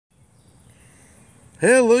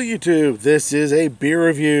Hello YouTube, this is a beer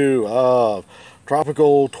review of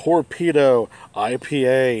Tropical Torpedo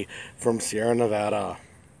IPA from Sierra Nevada.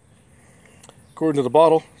 According to the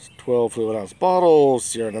bottle, it's a 12 fluid ounce bottle,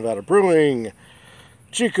 Sierra Nevada Brewing,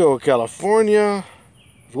 Chico, California,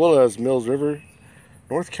 as well as Mills River,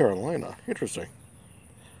 North Carolina. Interesting.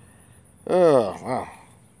 Oh, wow.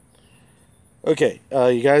 Okay,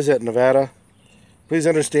 you guys at Nevada, please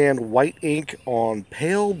understand white ink on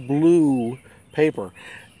pale blue paper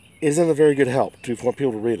isn't a very good help for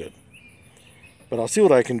people to read it. But I'll see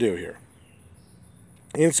what I can do here.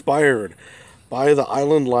 Inspired by the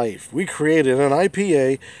island life, we created an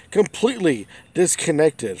IPA completely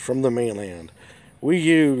disconnected from the mainland. We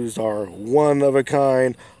used our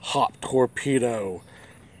one-of-a-kind hop torpedo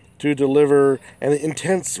to deliver an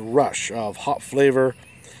intense rush of hop flavor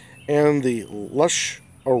and the lush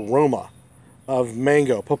aroma of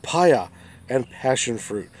mango, papaya, and passion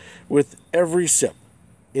fruit. With every sip,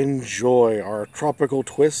 enjoy our tropical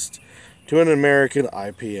twist to an American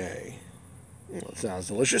IPA. Well, it sounds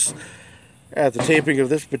delicious. At the taping of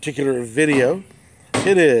this particular video,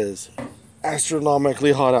 it is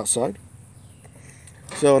astronomically hot outside.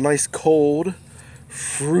 So a nice cold,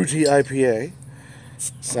 fruity IPA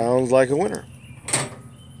sounds like a winner.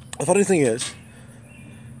 The funny thing is,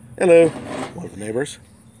 hello, one of the neighbors.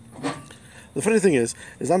 The funny thing is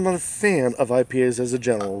I'm not a fan of IPAs as a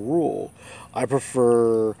general rule. I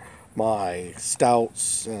prefer my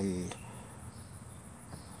stouts and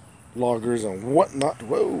lagers and whatnot.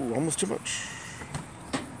 Whoa, almost too much.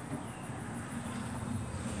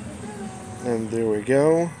 And there we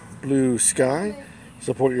go. Blue sky.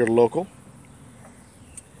 Support your local.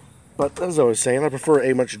 But as I was saying, I prefer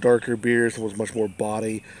a much darker beer, something with much more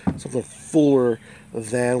body, something fuller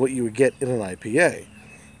than what you would get in an IPA.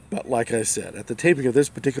 But like I said, at the taping of this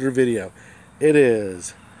particular video, it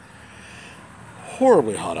is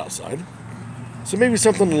horribly hot outside. So maybe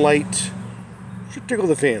something light should tickle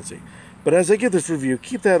the fancy. But as I give this review,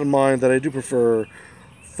 keep that in mind that I do prefer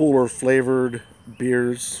fuller flavored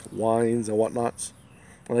beers, wines, and whatnots.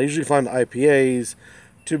 And I usually find IPAs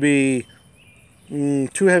to be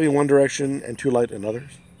too heavy in one direction and too light in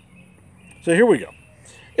others. So here we go.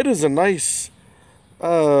 It is a nice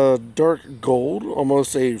dark gold,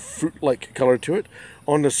 almost a fruit-like color to it.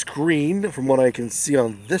 On the screen, from what I can see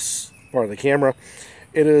on this part of the camera,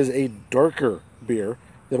 it is a darker beer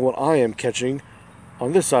than what I am catching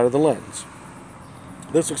on this side of the lens.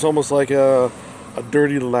 This looks almost like a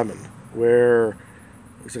dirty lemon, where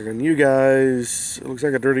it looks like on you guys, it looks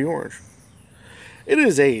like a dirty orange. It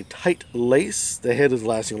is a tight lace, the head is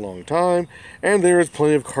lasting a long time, and there is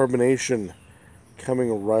plenty of carbonation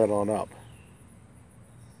coming right on up.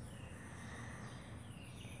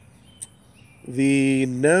 The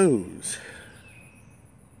nose.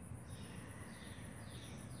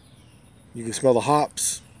 You can smell the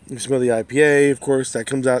hops. You can smell the IPA, of course. That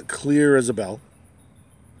comes out clear as a bell.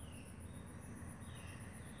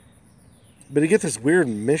 But you get this weird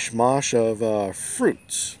mishmash of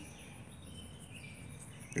fruits.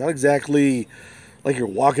 Not exactly like you're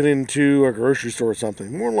walking into a grocery store or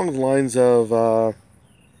something. More along the lines of a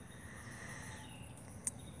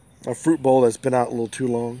fruit bowl that's been out a little too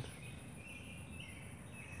long.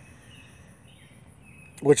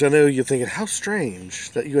 Which I know you're thinking, how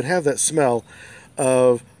strange that you would have that smell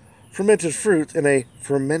of fermented fruit in a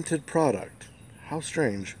fermented product. How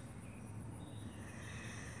strange.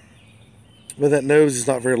 But that nose is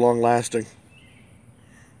not very long lasting.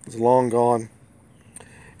 It's long gone.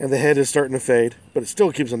 And the head is starting to fade, but it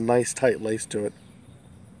still keeps a nice tight lace to it.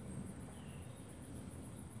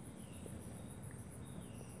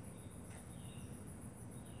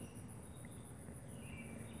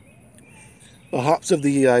 The hops of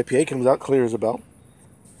the IPA comes out clear as a bell.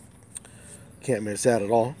 Can't miss that at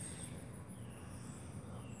all.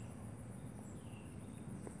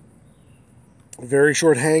 Very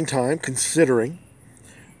short hang time, considering.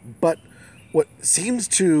 But what seems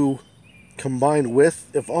to combine with,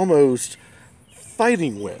 if almost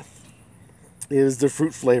fighting with, is the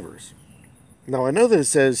fruit flavors. Now, I know that it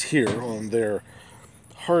says here on their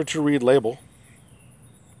hard-to-read label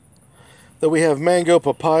that we have mango,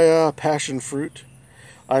 papaya, passion fruit.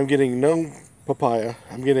 I'm getting no papaya.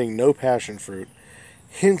 I'm getting no passion fruit.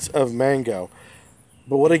 Hints of mango.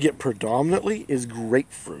 But what I get predominantly is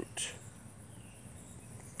grapefruit.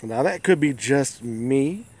 Now that could be just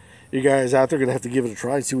me. You guys out there are going to have to give it a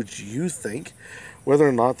try and see what you think. Whether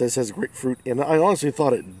or not this has grapefruit in it. I honestly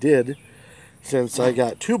thought it did, since I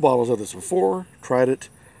got 2 bottles of this before. Tried it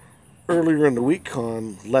earlier in the week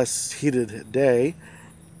on less heated day.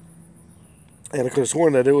 And I could have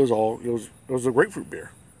sworn that it was a grapefruit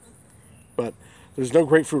beer. But There's no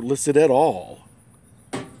grapefruit listed at all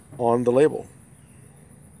on the label.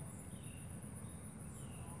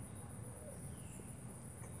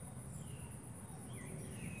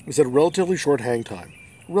 We said relatively short hang time.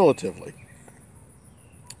 Relatively.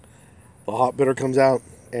 The hot bitter comes out,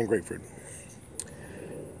 and grapefruit.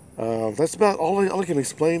 That's about all I can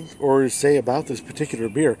explain or say about this particular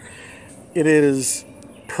beer. It is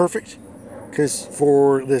perfect because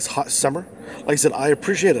for this hot summer, like I said, I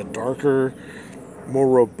appreciate a darker, more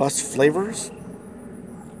robust flavors.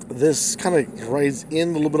 This kind of rides in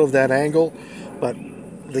a little bit of that angle, but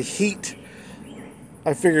the heat,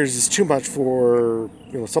 I figure, is too much for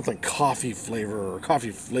something coffee flavor or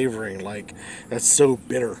coffee flavoring like that's so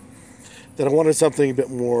bitter. That I wanted something a bit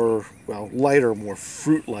more, lighter, more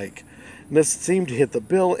fruit-like. And this seemed to hit the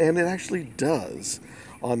bill, and it actually does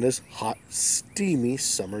on this hot, steamy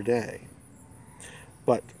summer day.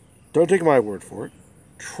 But don't take my word for it.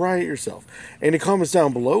 Try it yourself. Any comments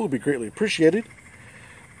down below would be greatly appreciated.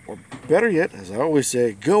 Or better yet, as I always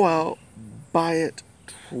say, go out, buy it,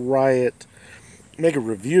 try it, make a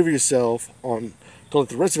review of yourself to let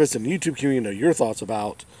the rest of us in the YouTube community know your thoughts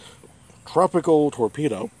about Tropical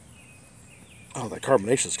Torpedo. Oh, that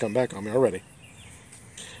carbonation's come back on me already.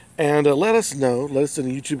 And let us in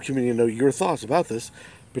the YouTube community know your thoughts about this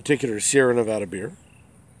particular Sierra Nevada beer.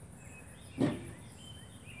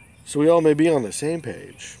 So we all may be on the same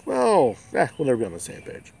page. Well, we'll never be on the same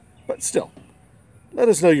page. But still, let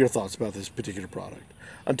us know your thoughts about this particular product.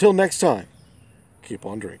 Until next time, keep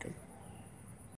on drinking.